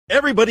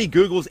Everybody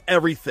Googles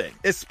everything,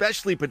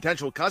 especially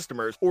potential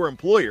customers or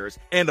employers,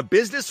 and a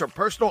business or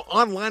personal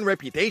online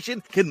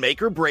reputation can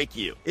make or break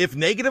you. If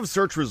negative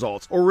search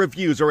results or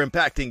reviews are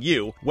impacting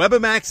you,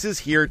 Webamax is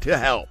here to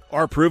help.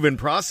 Our proven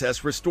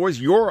process restores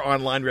your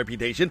online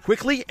reputation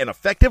quickly and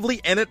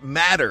effectively, and it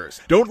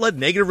matters. Don't let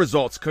negative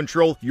results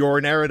control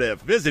your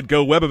narrative. Visit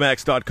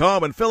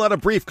GoWebamax.com and fill out a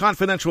brief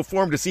confidential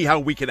form to see how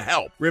we can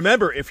help.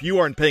 Remember, if you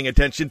aren't paying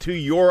attention to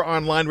your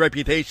online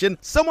reputation,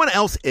 someone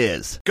else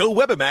is.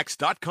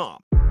 GoWebamax.com.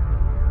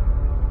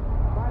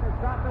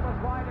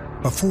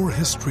 Before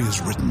history is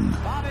written,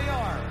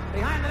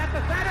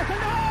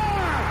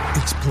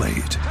 it's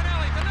played.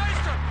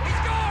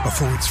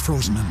 Before it's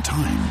frozen in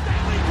time,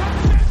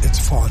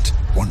 it's fought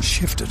one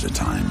shift at a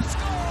time.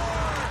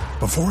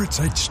 Before it's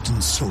etched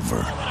in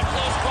silver,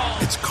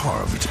 it's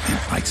carved in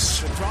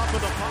ice.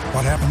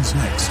 What happens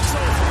next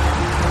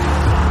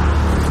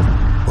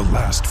will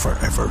last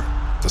forever.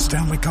 The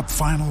Stanley Cup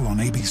Final on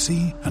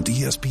ABC and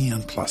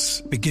ESPN Plus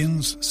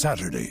begins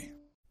Saturday.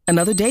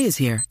 Another day is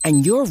here,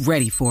 and you're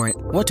ready for it.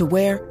 What to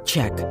wear?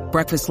 Check.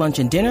 Breakfast, lunch,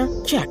 and dinner?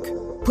 Check.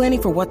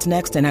 Planning for what's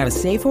next and how to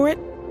save for it?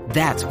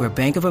 That's where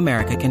Bank of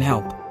America can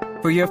help.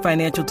 For your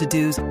financial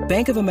to-dos,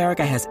 Bank of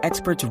America has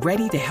experts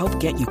ready to help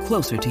get you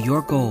closer to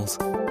your goals.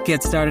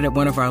 Get started at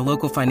one of our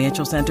local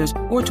financial centers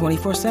or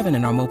 24/7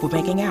 in our mobile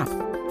banking app.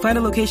 Find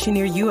a location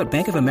near you at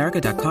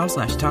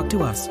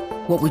bankofamerica.com/talktous.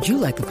 What would you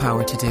like the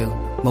power to do?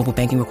 Mobile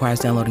banking requires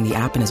downloading the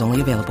app and is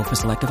only available for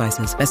select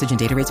devices. Message and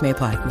data rates may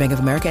apply. Bank of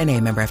America N.A.,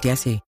 member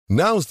FDIC.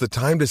 Now's the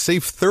time to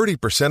save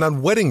 30%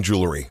 on wedding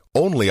jewelry,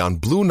 only on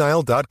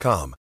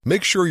BlueNile.com.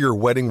 Make sure your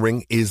wedding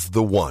ring is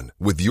the one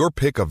with your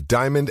pick of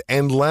diamond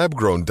and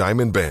lab-grown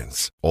diamond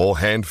bands, all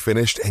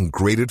hand-finished and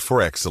graded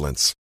for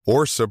excellence.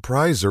 Or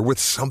surprise her with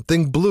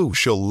something blue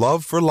she'll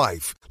love for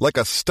life, like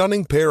a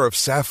stunning pair of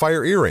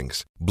sapphire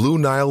earrings. Blue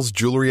Nile's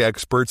jewelry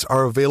experts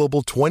are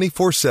available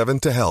 24/7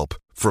 to help,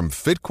 from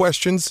fit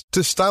questions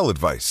to style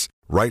advice.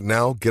 Right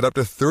now, get up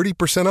to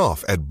 30%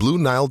 off at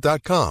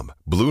BlueNile.com.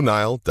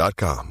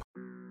 BlueNile.com.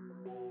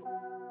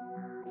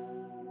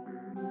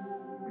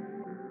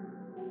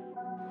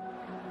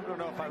 I don't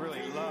know if I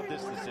really love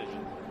this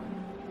decision.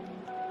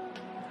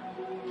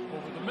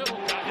 Over the middle,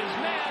 got his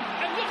man,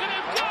 and look at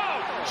him go!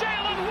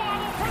 Jalen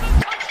Waddle for the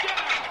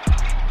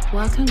touchdown!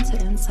 Welcome to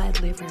Inside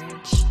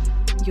Leverage,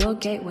 your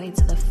gateway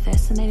to the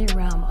fascinating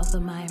realm of the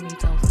Miami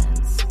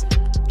Dolphins.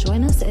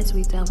 Join us as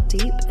we delve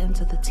deep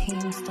into the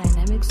team's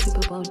dynamic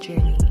Super Bowl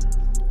journey.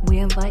 We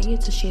invite you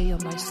to share your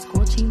most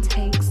scorching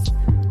takes,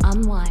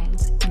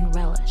 unwind, and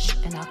relish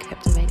in our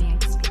captivating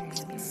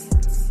experience.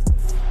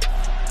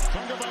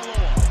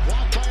 Tagovailoa,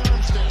 blocked by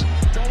Armstead.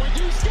 Going,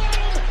 he's got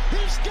him!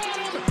 He's got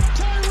him!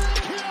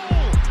 Tyreek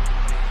Hill!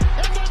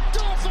 And the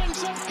Dolphins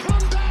have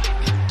come back!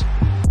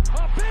 A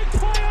big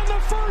play on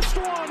the first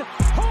one!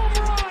 Home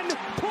run!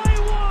 Play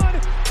one!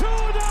 To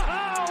the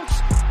house!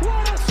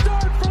 What a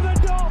start for the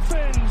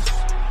Dolphins!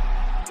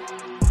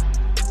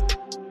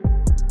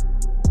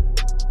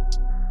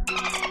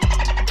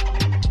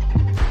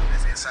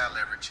 It's Inside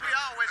Leverage. We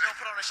always gonna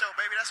put on the show,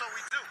 baby. That's what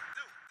we do.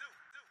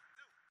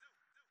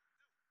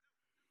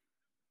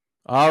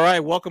 All right,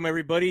 welcome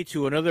everybody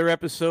to another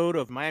episode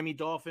of Miami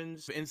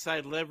Dolphins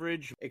Inside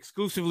Leverage,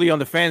 exclusively on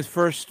the Fans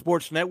First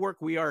Sports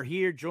Network. We are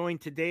here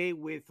joined today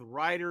with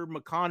Ryder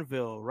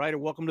McConville. Ryder,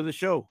 welcome to the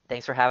show.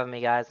 Thanks for having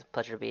me, guys.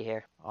 Pleasure to be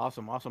here.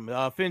 Awesome.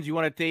 Fins, you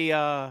want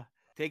to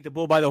take the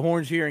bull by the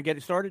horns here and get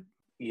it started?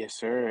 Yes,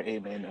 sir. Hey,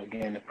 man.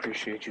 Again,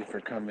 appreciate you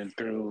for coming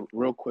through.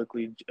 Real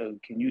quickly,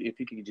 if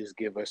you could just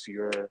give us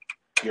your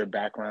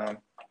background,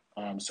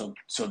 so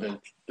the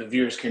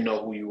viewers can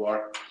know who you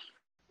are.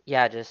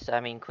 Yeah,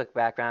 quick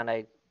background.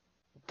 I've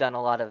done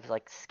a lot of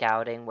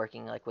scouting,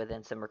 working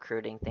within some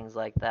recruiting, things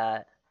like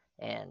that.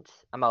 And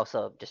I'm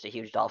also just a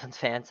huge Dolphins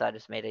fan, so I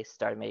just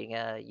started making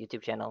a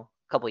YouTube channel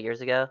a couple years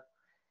ago.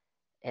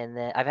 And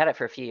then I've had it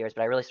for a few years,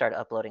 but I really started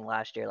uploading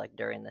last year,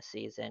 during the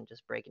season,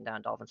 just breaking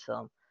down Dolphins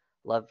film.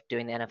 Love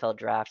doing the NFL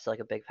draft. It's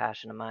a big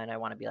passion of mine. I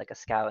want to be a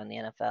scout in the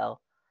NFL.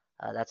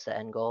 That's the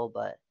end goal.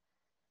 But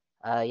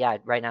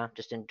right now,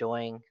 just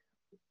enjoying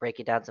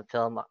breaking down some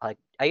film. I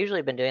usually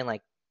have been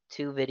doing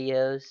 2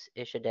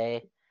 videos-ish a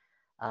day,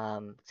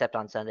 except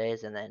on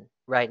Sundays. And then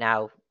right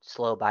now,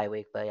 slow bye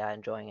week, but yeah,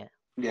 enjoying it.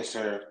 Yes,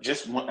 sir.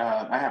 Just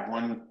I have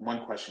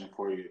one question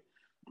for you.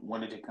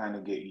 Wanted to kind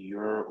of get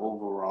your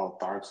overall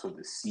thoughts of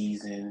the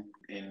season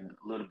and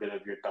a little bit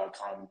of your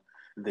thoughts on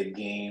the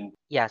game.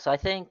 Yeah, so I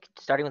think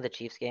starting with the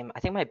Chiefs game,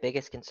 I think my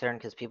biggest concern,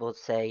 because people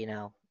say,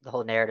 the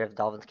whole narrative,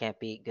 Dolphins can't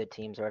beat good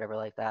teams or whatever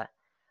like that.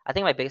 I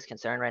think my biggest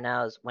concern right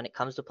now is when it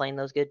comes to playing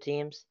those good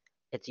teams,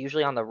 it's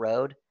usually on the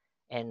road.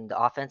 And the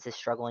offense is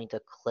struggling to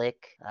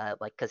click,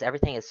 because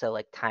everything is so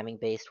timing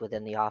based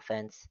within the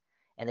offense,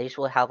 and they just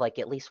will have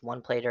at least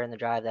one play during the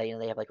drive that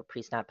they have a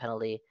pre-snap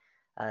penalty,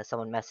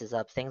 someone messes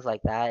up, things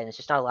like that, and it's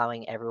just not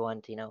allowing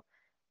everyone to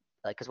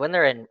because when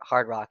they're in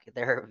Hard Rock,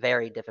 they're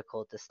very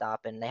difficult to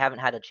stop, and they haven't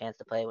had a chance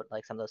to play with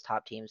some of those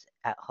top teams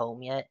at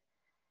home yet.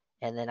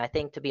 And then I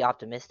think to be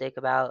optimistic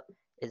about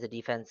is the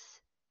defense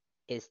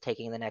is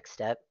taking the next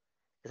step,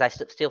 because I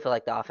still feel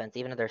like the offense,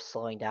 even if they're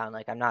slowing down,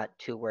 like I'm not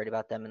too worried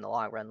about them in the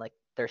long run. Like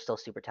they're still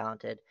super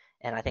talented,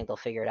 and I think they'll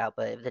figure it out.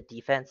 But if the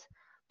defense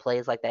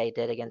plays like they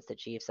did against the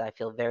Chiefs, I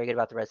feel very good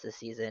about the rest of the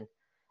season.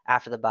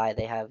 After the bye,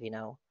 they have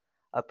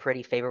a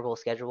pretty favorable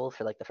schedule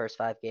for like the first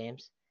 5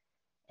 games,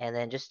 and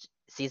then just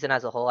season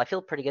as a whole, I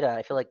feel pretty good at it.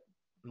 I feel like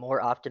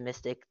more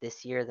optimistic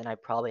this year than I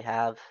probably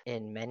have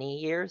in many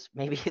years.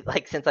 Maybe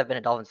like since I've been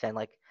a Dolphins fan.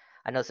 Like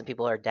I know some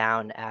people are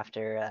down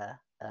after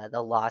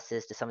the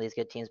losses to some of these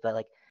good teams, but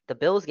like the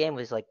Bills game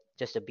was like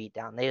just a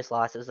beatdown. They just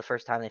lost. It was the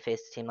first time they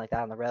faced a team like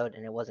that on the road,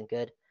 and it wasn't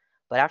good.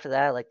 But after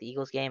that, like the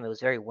Eagles game, it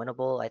was very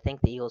winnable. I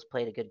think the Eagles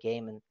played a good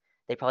game, and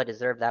they probably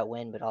deserved that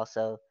win. But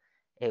also,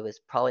 it was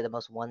probably the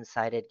most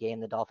one-sided game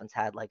the Dolphins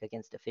had, like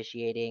against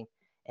officiating.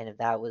 And if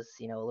that was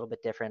a little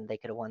bit different, they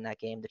could have won that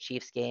game. The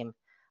Chiefs game,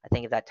 I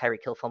think if that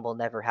Tyreek Hill fumble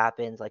never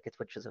happens,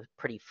 which was a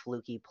pretty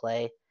fluky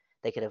play,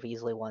 they could have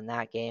easily won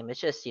that game. It's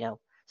just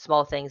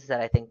small things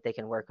that I think they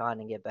can work on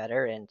and get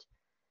better. And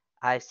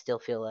I still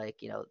feel like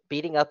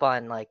beating up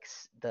on like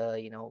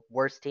the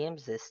worst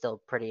teams is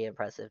still pretty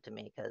impressive to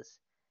me because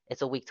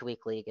it's a week to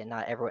week league and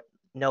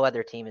no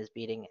other team is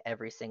beating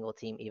every single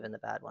team, even the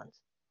bad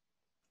ones.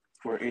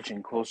 We're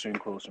itching closer and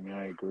closer, man.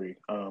 I agree.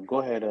 Go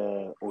ahead,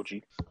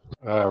 OG.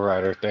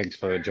 Ryder, thanks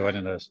for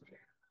joining us.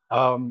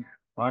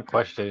 My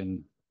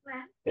question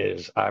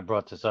is, I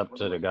brought this up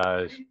to the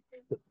guys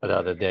the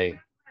other day.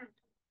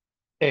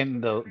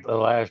 In the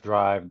last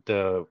drive,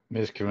 the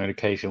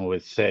miscommunication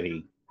with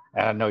SETI,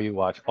 and I know you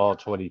watch all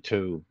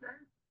 22.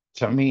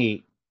 To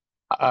me,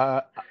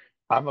 I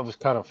I was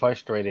kind of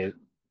frustrated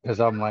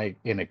because I'm like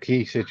in a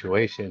key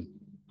situation.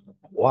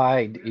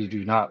 Why did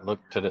you not look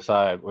to the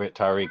side where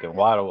Tyreek and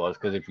Waddle was?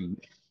 Because if you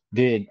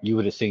did, you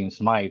would have seen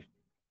Smythe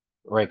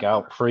break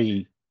out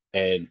free,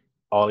 and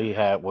all he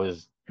had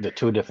was the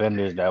two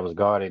defenders that was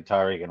guarding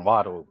Tyreek and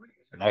Waddle,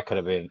 and that could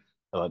have been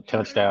a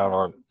touchdown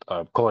or,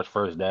 of course,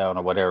 first down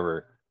or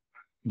whatever.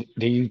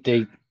 Do you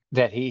think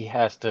that he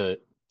has to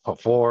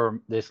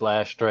perform this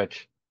last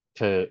stretch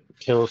to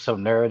kill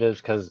some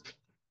narratives? Because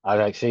I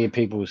like seeing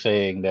people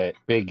saying that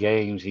big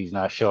games he's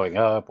not showing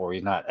up or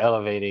he's not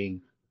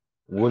elevating.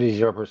 What is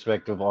your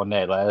perspective on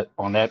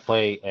that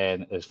play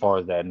and as far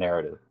as that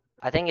narrative?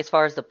 I think as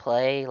far as the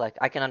play, like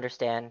I can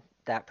understand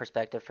that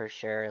perspective for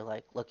sure,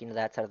 like looking to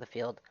that side of the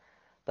field.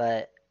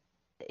 But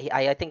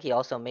I think he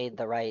also made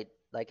the right,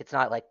 like it's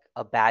not like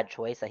a bad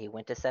choice that he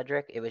went to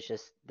Cedric. It was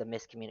just the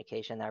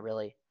miscommunication that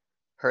really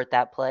hurt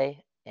that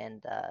play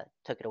and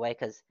took it away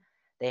because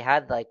they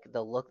had like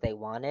the look they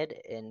wanted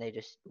and they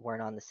just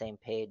weren't on the same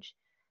page.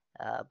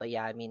 But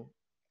yeah, I mean,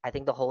 I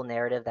think the whole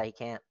narrative that he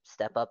can't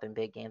step up in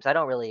big games, I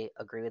don't really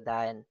agree with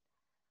that. And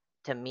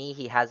to me,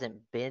 he hasn't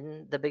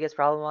been the biggest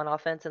problem on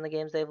offense in the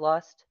games they've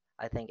lost.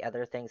 I think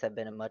other things have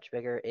been a much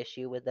bigger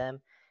issue with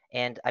them.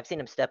 And I've seen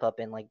him step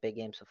up in like big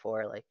games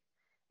before. Like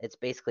it's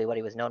basically what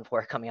he was known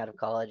for coming out of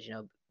college,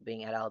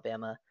 being at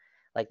Alabama.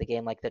 Like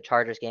the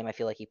Chargers game, I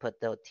feel like he put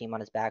the team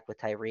on his back with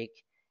Tyreek,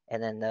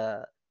 and then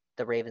the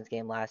Ravens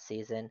game last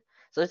season.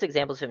 So there's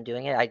examples of him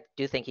doing it. I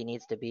do think he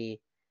needs to be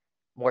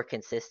more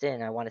consistent,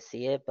 and I want to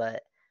see it,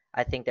 but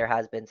I think there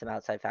has been some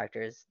outside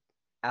factors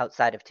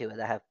outside of Tua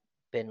that have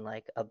been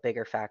like a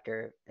bigger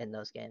factor in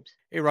those games.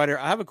 Hey, Ryder,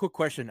 I have a quick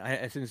question.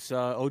 Since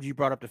OG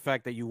brought up the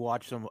fact that you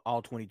watched some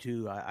all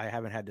 22, I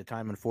haven't had the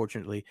time,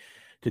 unfortunately,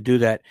 to do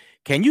that.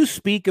 Can you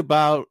speak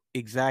about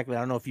exactly? I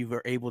don't know if you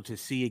were able to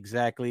see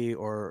exactly,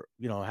 or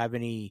have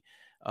any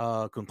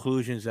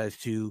conclusions as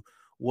to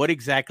what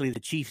exactly the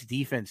Chiefs'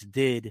 defense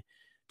did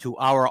to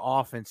our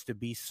offense to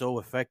be so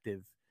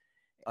effective.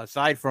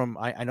 Aside from,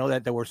 I know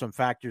that there were some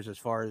factors as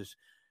far as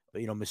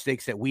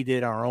mistakes that we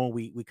did on our own.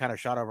 We kind of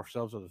shot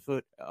ourselves on the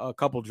foot a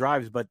couple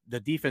drives, but the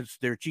defense,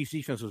 their Chiefs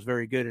defense was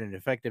very good and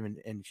effective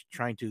in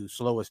trying to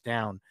slow us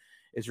down.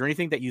 Is there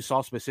anything that you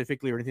saw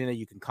specifically or anything that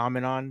you can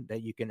comment on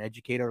that you can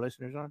educate our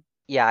listeners on?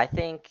 Yeah, I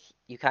think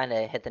you kind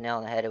of hit the nail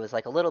on the head. It was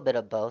like a little bit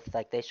of both.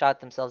 Like they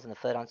shot themselves in the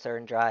foot on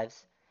certain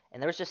drives,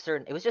 and it was just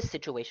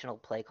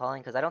situational play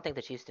calling because I don't think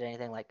the Chiefs did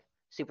anything like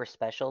super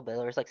special, but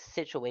there was like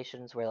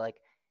situations where like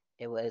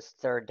it was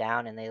third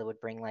down and they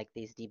would bring like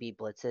these DB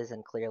blitzes,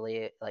 and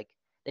clearly like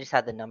they just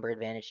had the number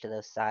advantage to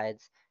those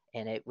sides,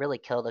 and it really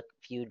killed a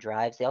few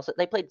drives.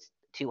 They played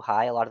too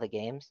high a lot of the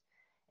games,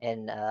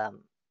 and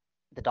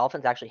the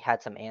Dolphins actually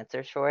had some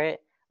answers for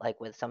it,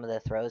 like with some of the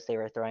throws they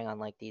were throwing on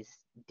like these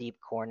deep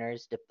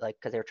corners, like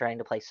because they were trying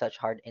to play such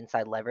hard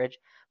inside leverage,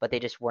 but they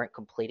just weren't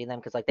completing them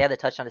because like they had the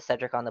touchdown to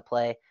Cedric on the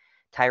play,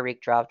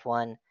 Tyreek dropped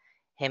one,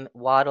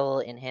 Waddle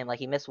and him like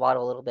he missed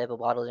Waddle a little bit, but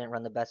Waddle didn't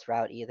run the best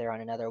route either on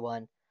another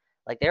one.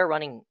 Like they were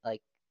running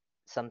like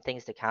some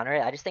things to counter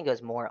it. I just think it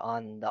was more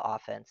on the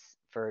offense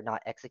for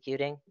not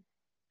executing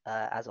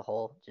as a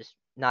whole. Just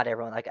not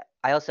everyone. Like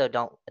I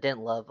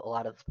didn't love a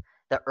lot of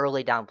the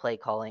early down play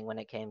calling when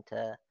it came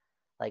to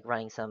like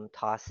running some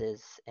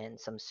tosses and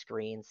some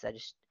screens. I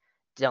just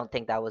don't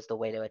think that was the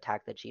way to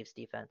attack the Chiefs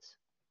defense.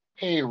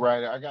 Hey,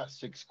 Ryder, I got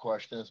 6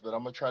 questions, but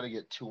I'm gonna try to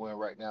get 2 in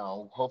right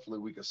now. Hopefully,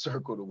 we can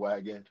circle the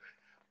wagon.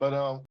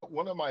 But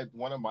one of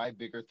my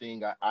bigger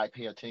thing I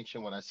pay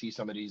attention when I see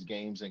some of these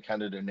games and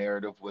kind of the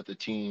narrative with the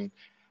team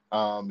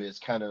is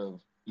kind of,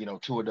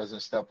 Tua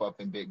doesn't step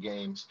up in big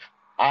games.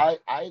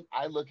 I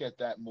look at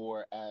that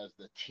more as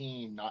the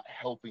team not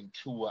helping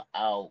Tua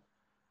out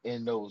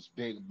in those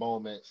big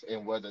moments,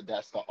 and whether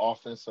that's the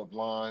offensive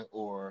line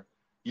or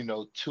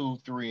 2,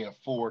 3, and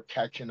 4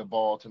 catching the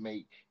ball to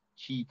make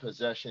key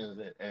possessions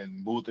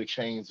and move the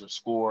chains or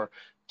score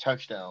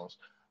touchdowns.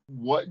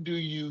 What do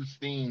you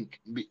think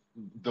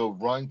the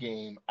run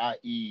game,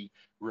 i.e.,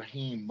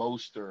 Raheem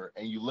Mostert,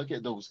 and you look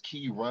at those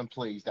key run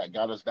plays that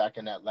got us back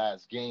in that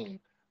last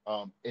game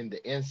in the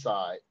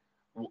inside?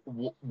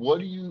 What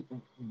do you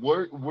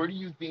where do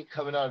you think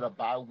coming out of the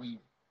bye week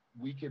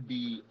we could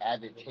be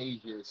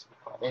advantageous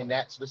in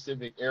that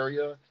specific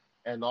area?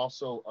 And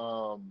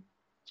also,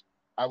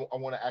 I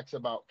want to ask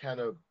about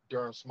kind of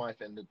Durham Smythe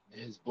and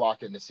his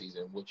block in the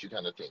season. What you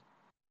kind of think?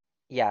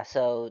 Yeah,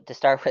 so to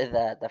start with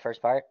the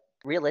first part,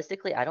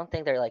 realistically, I don't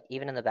think they're like,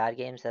 even in the bad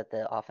games that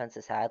the offense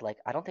has had, like,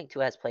 I don't think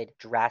Tua has played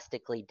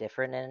drastically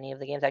different in any of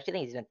the games. I actually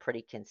think he's been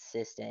pretty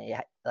consistent.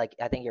 Yeah, like,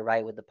 I think you're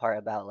right with the part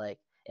about, like,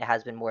 it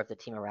has been more of the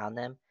team around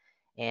them.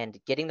 And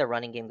getting the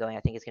running game going,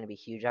 I think is going to be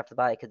huge after the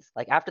bye. Because,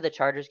 like, after the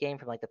Chargers game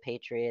from, like, the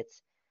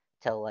Patriots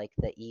to, like,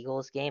 the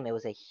Eagles game, it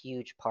was a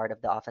huge part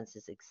of the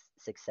offense's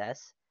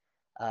success.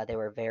 They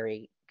were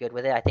very good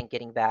with it. I think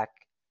getting back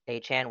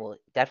Achan will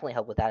definitely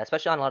help with that,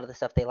 especially on a lot of the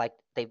stuff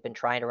they've been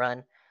trying to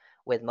run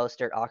with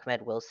Mostert,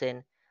 Ahmed,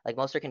 Wilson. Like,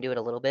 Mostert can do it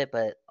a little bit,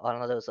 but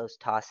on those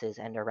tosses,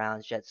 end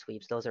arounds, jet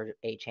sweeps, those are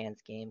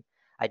Achan's game.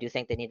 I do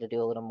think they need to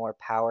do a little more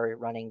power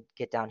running,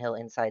 get downhill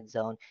inside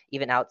zone,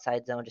 even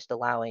outside zone, just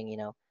allowing,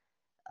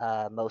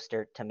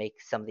 Mostert to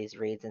make some of these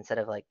reads instead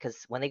of, like,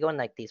 because when they go in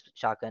like these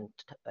shotgun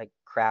like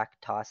crack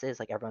tosses,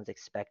 like, everyone's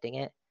expecting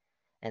it,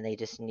 and they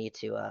just need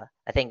to,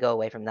 I think, go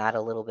away from that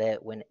a little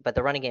bit. But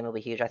the running game will be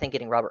huge. I think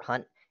getting Robert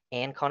Hunt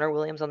and Connor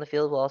Williams on the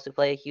field will also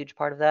play a huge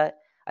part of that.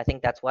 I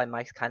think that's why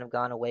Mike's kind of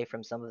gone away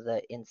from some of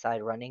the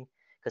inside running,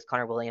 because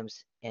Connor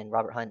Williams and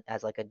Robert Hunt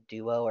as like a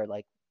duo or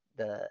like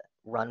the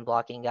run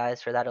blocking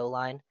guys for that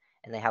O-line,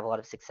 and they have a lot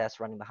of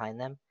success running behind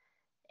them.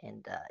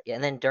 And yeah,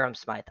 and then Durham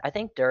Smythe. I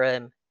think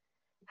Durham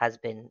has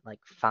been like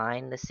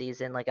fine this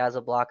season, like as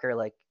a blocker,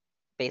 like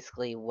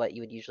basically what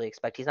you would usually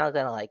expect. He's not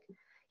like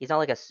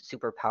a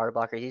super power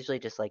blocker. He's usually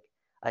just like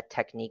a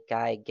technique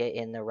guy, get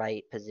in the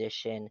right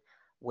position,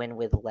 win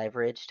with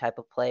leverage type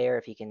of player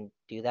if he can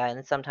do that. And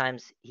then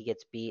sometimes he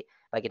gets beat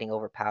by getting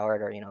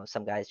overpowered, or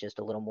some guys just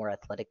a little more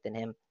athletic than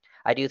him.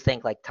 I do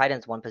think like tight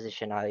end's one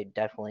position I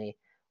definitely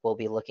will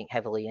be looking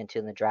heavily into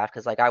in the draft,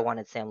 because like I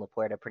wanted Sam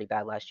Laporta pretty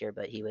bad last year,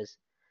 but he was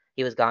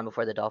gone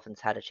before the Dolphins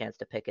had a chance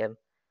to pick him.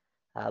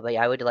 But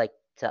yeah, I would like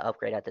to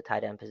upgrade at the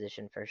tight end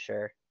position for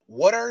sure.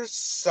 What are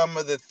some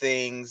of the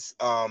things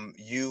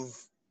you've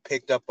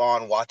picked up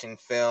on watching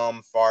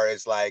film, far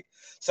as like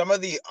some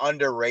of the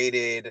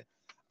underrated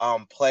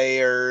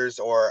players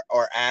or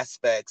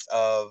aspects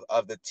of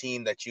the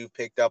team that you've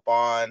picked up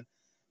on,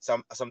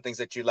 some things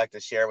that you'd like to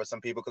share with some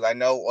people? Because I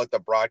know what the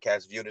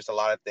broadcast view, there's a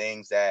lot of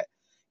things that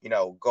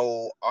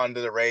go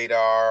under the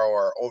radar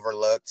or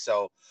overlooked.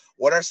 So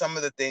what are some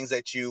of the things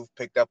that you've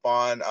picked up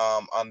on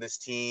this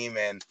team,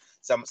 and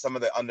some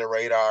of the under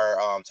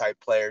radar type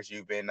players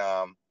you've been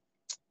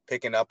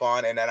picking up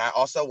on? And then I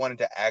also wanted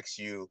to ask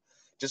you,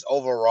 just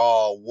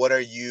overall, what are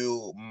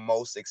you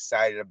most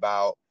excited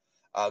about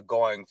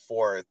going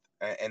forth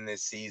in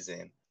this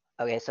season?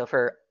 Okay, so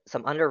for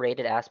some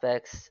underrated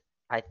aspects,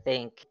 I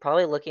think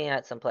probably looking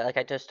at some play, like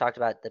I just talked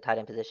about the tight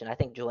end position, I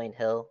think Julian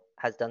Hill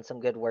has done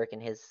some good work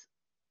in his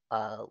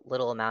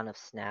little amount of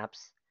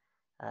snaps.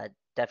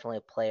 Definitely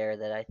a player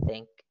that I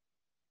think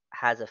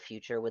has a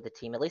future with the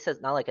team, at least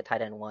as not like a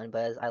tight end 1,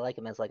 but I like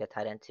him as like a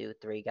tight end 2,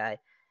 3 guy,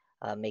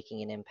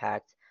 making an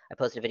impact. I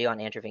posted a video on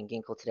Andrew Van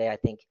Ginkel today. I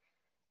think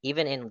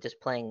even in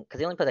just playing, because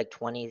he only played like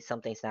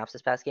 20-something snaps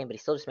this past game, but he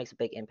still just makes a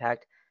big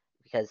impact,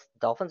 because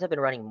Dolphins have been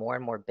running more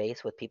and more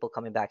base with people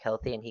coming back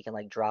healthy, and he can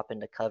like drop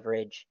into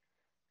coverage.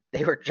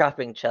 They were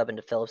dropping Chubb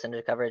into Phillips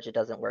into coverage. It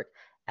doesn't work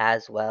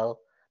as well,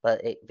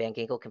 but Van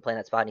Ginkel can play in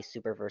that spot, and he's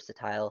super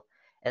versatile.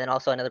 And then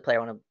also another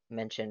player I want to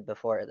mention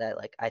before that,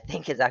 like I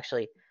think is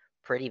actually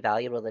pretty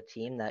valuable to the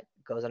team that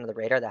goes under the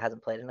radar that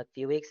hasn't played in a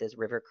few weeks, is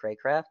River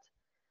Craycraft.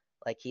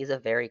 Like, he's a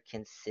very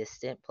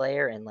consistent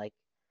player, and like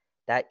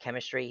that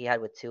chemistry he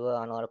had with Tua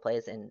on a lot of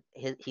plays, and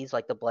he's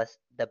like the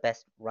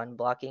best run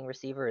blocking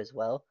receiver as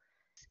well.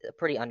 It's a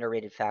pretty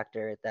underrated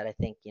factor that I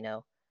think,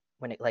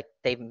 when it, like,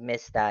 they've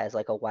missed that as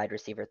like a wide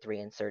receiver 3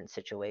 in certain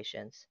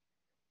situations.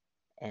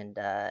 And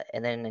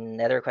then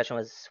another question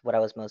was what I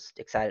was most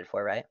excited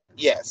for, right?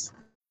 Yes.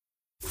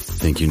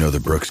 Think you know the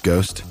Brooks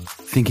Ghost?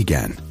 Think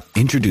again.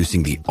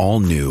 Introducing the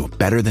all-new,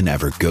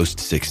 better-than-ever Ghost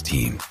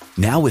 16.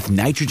 Now with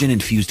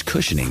nitrogen-infused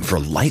cushioning for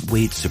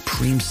lightweight,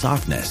 supreme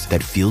softness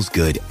that feels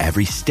good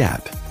every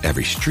step,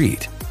 every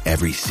street,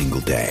 every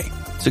single day.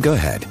 So go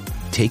ahead,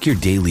 take your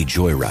daily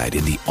joyride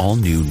in the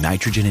all-new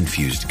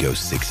nitrogen-infused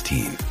Ghost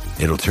 16.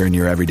 It'll turn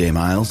your everyday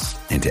miles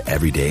into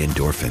everyday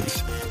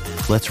endorphins.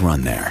 Let's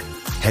run there.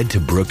 Head to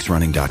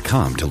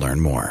brooksrunning.com to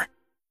learn more.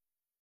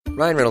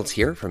 Ryan Reynolds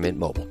here from Mint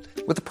Mobile.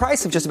 With the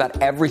price of just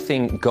about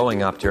everything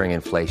going up during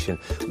inflation,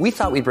 we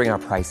thought we'd bring our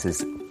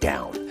prices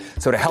down.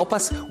 So to help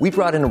us, we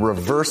brought in a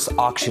reverse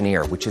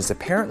auctioneer, which is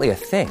apparently a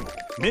thing.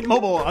 Mint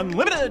Mobile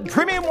Unlimited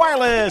Premium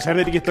Wireless. How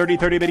to get 30,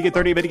 30, bit to get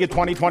 30, bit to get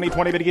 20, 20,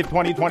 20, bit to get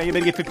 20, 20, bit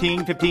to get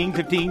 15, 15,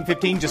 15,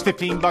 15, just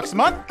 $15 a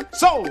month?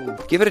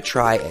 Sold! Give it a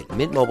try at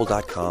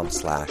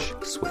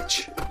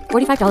mintmobile.com/switch.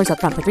 $45 up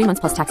front for 3 months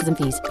plus taxes and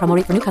fees. Promo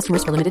rate for new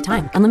customers for limited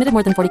time. Unlimited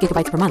more than 40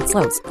 gigabytes per month.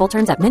 Slows full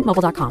terms at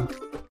mintmobile.com.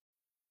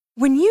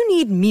 When you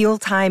need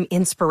mealtime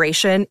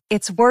inspiration,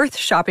 it's worth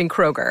shopping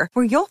Kroger,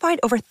 where you'll find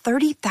over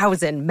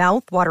 30,000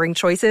 mouth-watering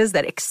choices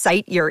that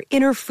excite your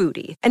inner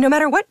foodie. And no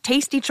matter what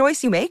tasty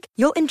choice you make,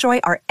 you'll enjoy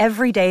our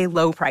everyday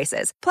low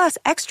prices, plus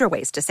extra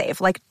ways to save,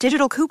 like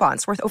digital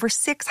coupons worth over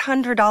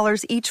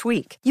 $600 each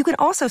week. You can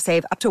also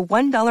save up to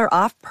 $1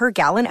 off per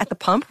gallon at the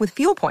pump with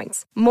fuel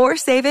points. More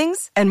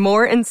savings and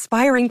more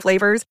inspiring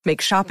flavors make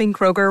shopping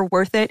Kroger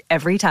worth it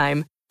every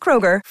time.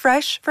 Kroger,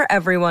 fresh for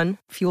everyone.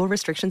 Fuel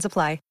restrictions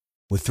apply.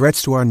 With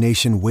threats to our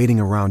nation waiting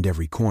around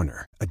every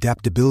corner,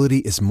 adaptability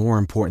is more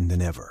important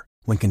than ever.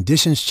 When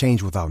conditions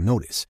change without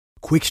notice,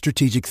 quick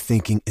strategic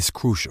thinking is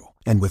crucial.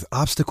 And with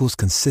obstacles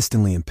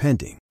consistently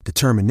impending,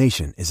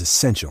 determination is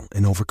essential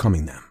in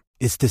overcoming them.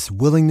 It's this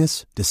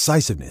willingness,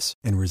 decisiveness,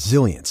 and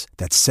resilience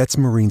that sets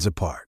Marines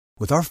apart.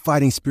 With our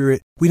fighting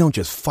spirit, we don't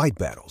just fight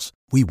battles,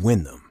 we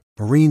win them.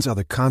 Marines are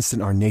the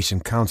constant our nation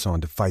counts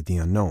on to fight the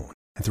unknown.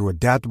 And through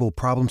adaptable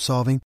problem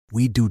solving,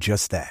 we do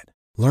just that.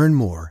 Learn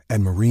more at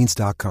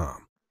marines.com.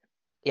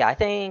 Yeah, I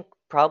think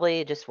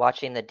probably just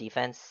watching the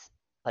defense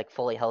like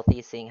fully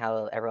healthy, seeing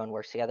how everyone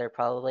works together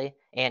probably,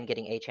 and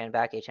getting Achan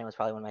back. Achan was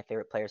probably one of my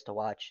favorite players to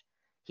watch.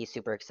 He's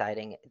super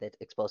exciting. The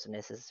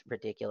explosiveness is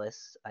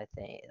ridiculous. I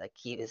think like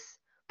he is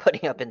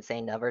putting up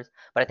insane numbers.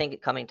 But I think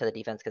coming to the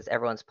defense, because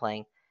everyone's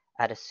playing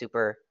at a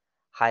super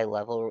high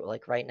level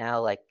like right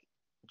now, like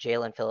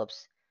Jalen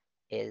Phillips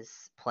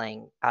is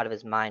playing out of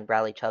his mind.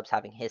 Bradley Chubb's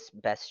having his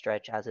best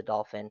stretch as a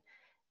Dolphin.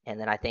 And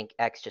then I think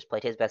X just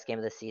played his best game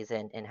of the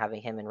season, and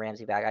having him and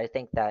Ramsey back, I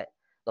think that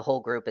the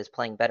whole group is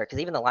playing better, because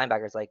even the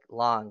linebackers like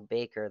Long,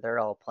 Baker, they're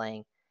all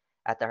playing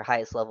at their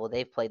highest level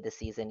they've played this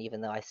season,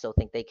 even though I still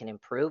think they can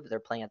improve. They're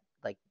playing at,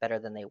 like better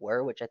than they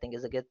were, which I think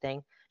is a good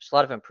thing. Just a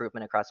lot of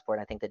improvement across the board.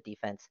 And I think the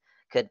defense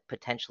could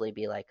potentially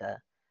be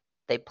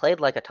they played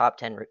like a top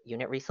 10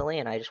 unit recently,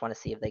 and I just want to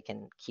see if they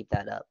can keep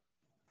that up.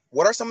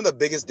 What are some of the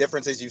biggest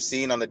differences you've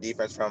seen on the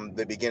defense from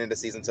the beginning of the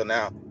season till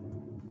now?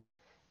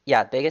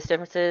 Yeah, biggest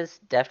differences,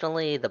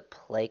 definitely the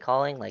play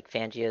calling. Like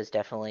Fangio's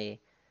definitely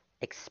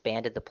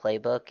expanded the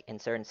playbook in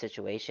certain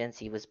situations.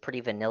 He was pretty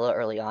vanilla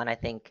early on. I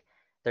think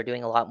they're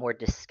doing a lot more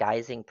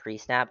disguising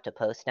pre-snap to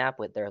post-snap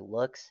with their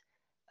looks.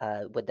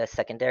 With the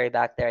secondary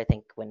back there, I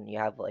think when you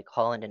have like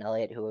Holland and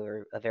Elliott, who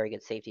are a very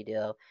good safety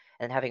duo,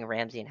 and having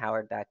Ramsey and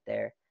Howard back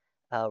there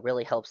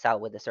really helps out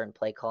with a certain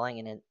play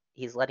calling. And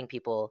he's letting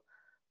people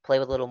play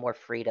with a little more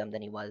freedom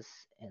than he was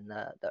in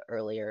the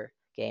earlier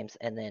games.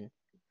 And then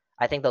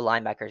I think the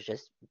linebackers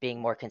just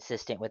being more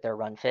consistent with their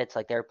run fits.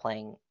 Like they're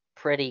playing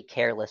pretty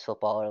careless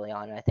football early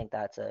on, and I think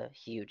that's a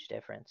huge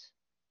difference.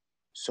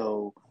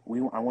 So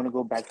I want to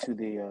go back to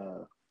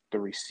the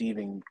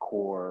receiving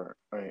core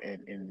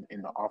and in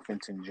the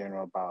offense in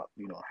general about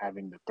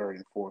having the third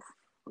and fourth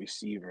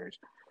receivers.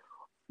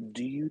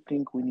 Do you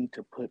think we need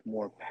to put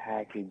more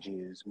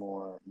packages,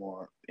 more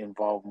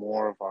involve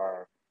more of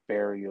our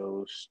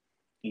Barrios,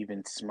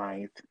 even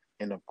Smythe,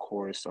 and of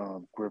course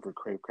River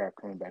Craycraft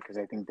coming back? Because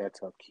I think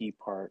that's a key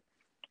part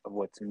of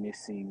what's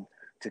missing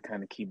to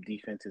kind of keep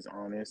defenses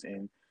honest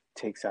and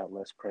takes out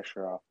less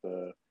pressure off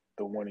the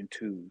 1 and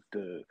 2,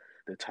 the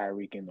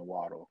Tyreek and the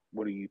Waddle.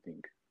 What do you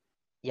think?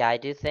 Yeah, I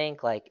do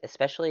think like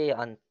especially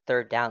on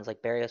third downs,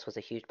 like Barrios was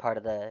a huge part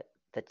of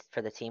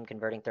for the team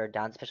converting third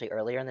downs, especially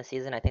earlier in the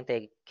season. I think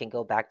they can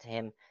go back to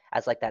him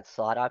as like that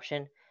slot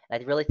option.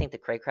 And I really think the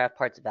Craycraft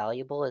part's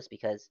valuable is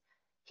because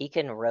he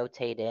can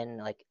rotate in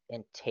like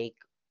and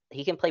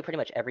he can play pretty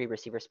much every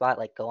receiver spot,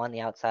 like go on the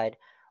outside,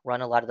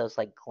 run a lot of those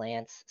like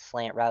glance,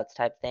 slant routes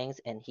type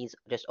things, and he's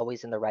just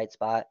always in the right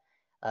spot,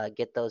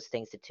 get those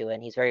things to Tua,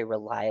 and he's very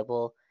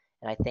reliable.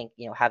 And I think,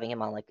 having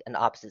him on like an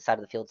opposite side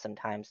of the field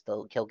sometimes,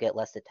 he'll get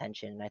less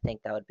attention. And I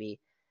think that would be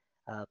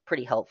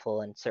pretty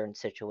helpful in certain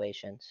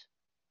situations.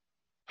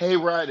 Hey,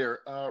 Ryder,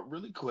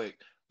 really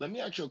quick, let me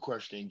ask you a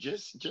question.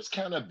 Just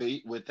kind of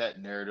bait with that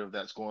narrative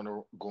that's going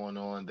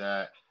on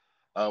that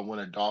when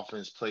the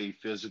Dolphins play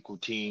physical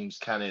teams,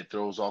 kind of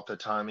throws off the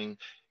timing.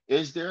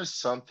 Is there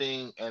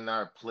something in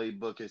our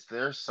playbook? Is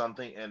there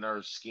something in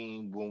our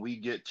scheme when we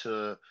get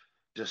to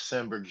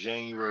December,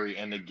 January,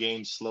 and the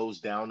game slows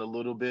down a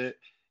little bit?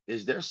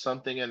 Is there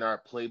something in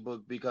our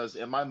playbook? Because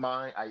in my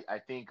mind, I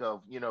think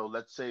of,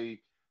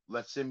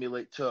 let's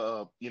simulate to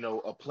a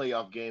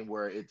playoff game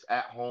where it's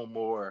at home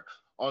or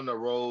on the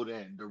road,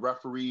 and the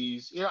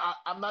referees,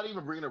 I'm not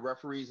even bringing the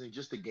referees, and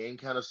just the game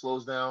kind of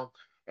slows down.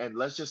 And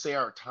let's just say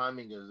our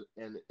timing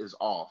is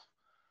off.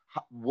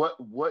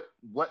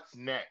 What's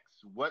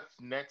next? What's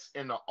next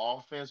in the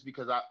offense?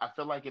 Because I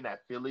feel like in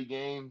that Philly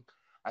game,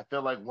 I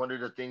feel like one of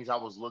the things I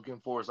was looking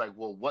for is like,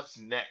 well, what's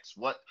next?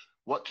 What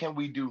can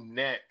we do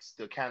next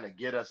to kind of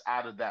get us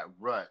out of that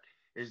rut?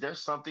 Is there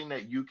something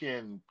that you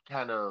can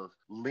kind of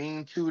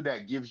lean to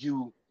that gives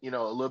you, you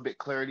know, a little bit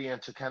clarity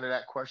into kind of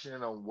that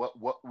question on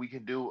what we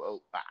can do,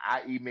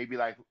 i.e. maybe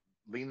like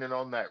leaning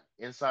on that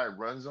inside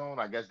run zone?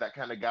 I guess that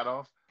kind of got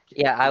off.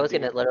 Yeah, I Can you was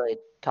dig gonna into that? literally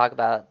talk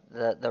about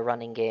the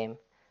running game,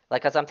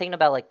 like, cause I'm thinking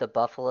about like the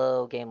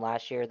Buffalo game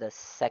last year, the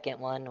second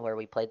one where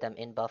we played them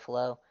in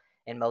Buffalo,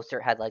 and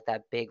Mostert had like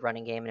that big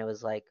running game, and it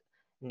was like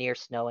near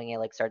snowing. It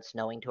like started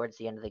snowing towards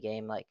the end of the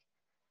game. Like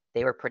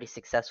they were pretty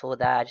successful with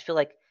that. I just feel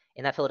like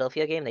in that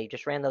Philadelphia game, they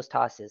just ran those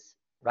tosses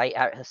right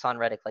at Hassan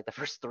Reddick, like the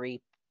first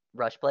three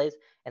rush plays,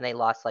 and they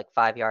lost like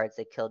 5 yards.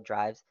 They killed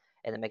drives,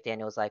 and then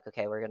McDaniel was like,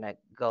 okay, we're gonna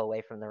go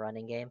away from the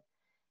running game,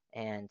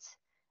 and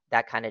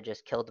that kind of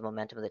just killed the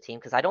momentum of the team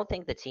because I don't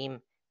think the team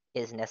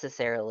is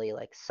necessarily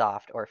like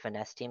soft or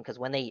finesse team because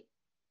when they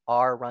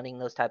are running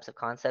those types of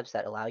concepts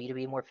that allow you to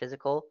be more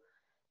physical,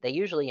 they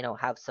usually,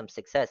 have some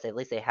success. At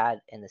least they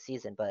had in the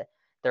season, but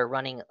they're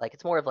running like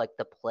it's more of like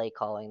the play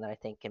calling that I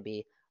think can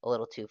be a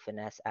little too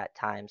finesse at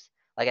times.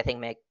 Like I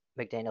think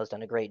McDaniel's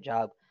done a great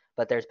job,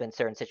 but there's been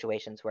certain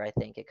situations where I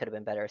think it could have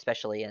been better,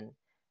 especially in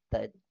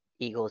the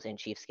Eagles and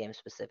Chiefs game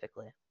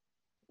specifically.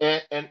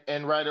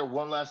 And Ryder,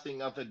 one last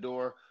thing out the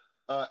door.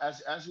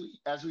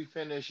 As we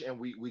finish and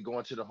we go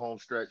into the home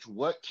stretch,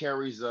 what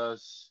carries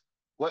us?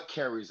 What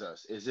carries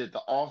us? Is it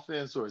the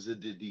offense or is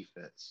it the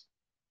defense?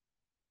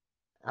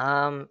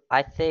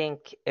 I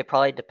think it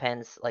probably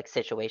depends like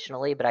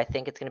situationally, but I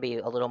think it's going to be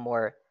a little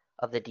more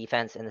of the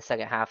defense in the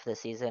second half of the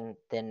season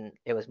than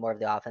it was more of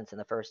the offense in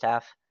the first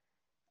half.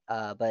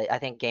 But I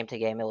think game to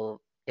game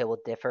it will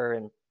differ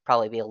and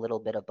probably be a little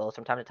bit of both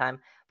from time to time.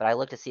 But I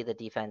look to see the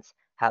defense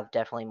have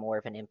definitely more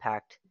of an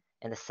impact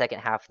in the second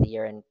half of the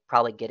year and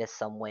probably get us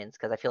some wins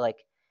because I feel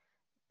like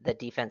the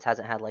defense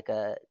hasn't had like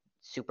a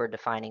super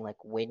defining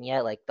like win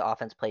yet. Like the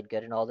offense played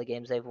good in all the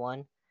games they've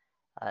won.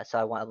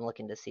 I'm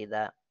looking to see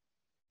that.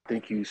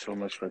 Thank you so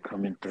much for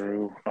coming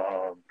through.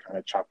 Kind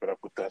of chop it up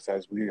with us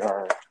as we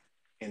are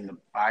in the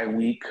bye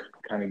week.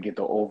 Kind of get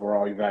the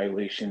overall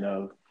evaluation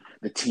of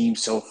the team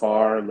so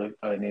far, and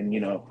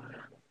then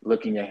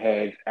looking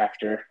ahead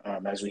after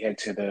as we head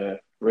to the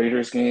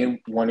Raiders game.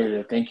 Wanted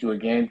to thank you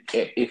again.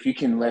 If you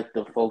can let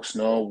the folks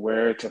know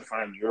where to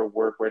find your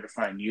work, where to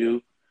find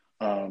you,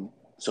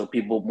 so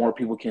more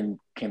people can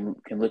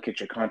look at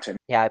your content.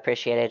 Yeah, I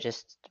appreciate it.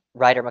 Just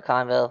Ryder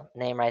McConville,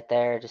 name right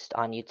there, just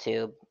on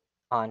YouTube.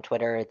 On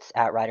Twitter, it's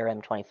at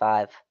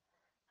RyderM25.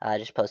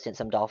 Just posting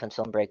some Dolphins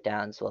film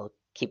breakdowns. We'll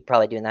keep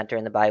probably doing that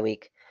during the bye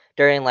week.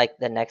 During like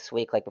the next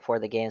week, like before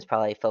the games,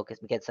 probably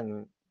get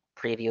some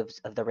preview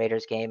of the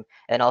Raiders game,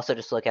 and also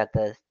just look at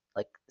the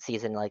like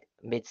season, like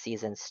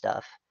mid-season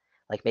stuff,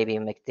 like maybe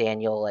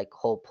McDaniel like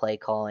whole play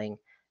calling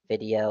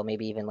video,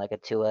 maybe even like a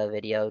Tua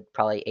video,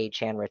 probably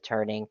Achan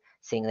returning,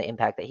 seeing the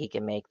impact that he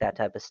can make, that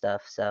type of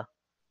stuff. So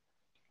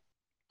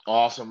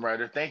Awesome,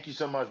 Ryder. Thank you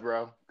so much,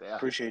 bro. Yeah,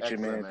 Appreciate you,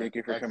 excellent, man. man. Thank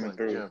you for coming Excellent,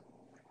 through. Jim.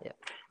 yeah,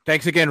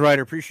 Thanks again,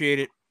 Ryder. Appreciate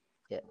it.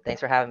 yeah. Thanks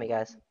for having me,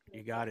 guys.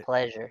 You got it.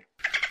 Pleasure.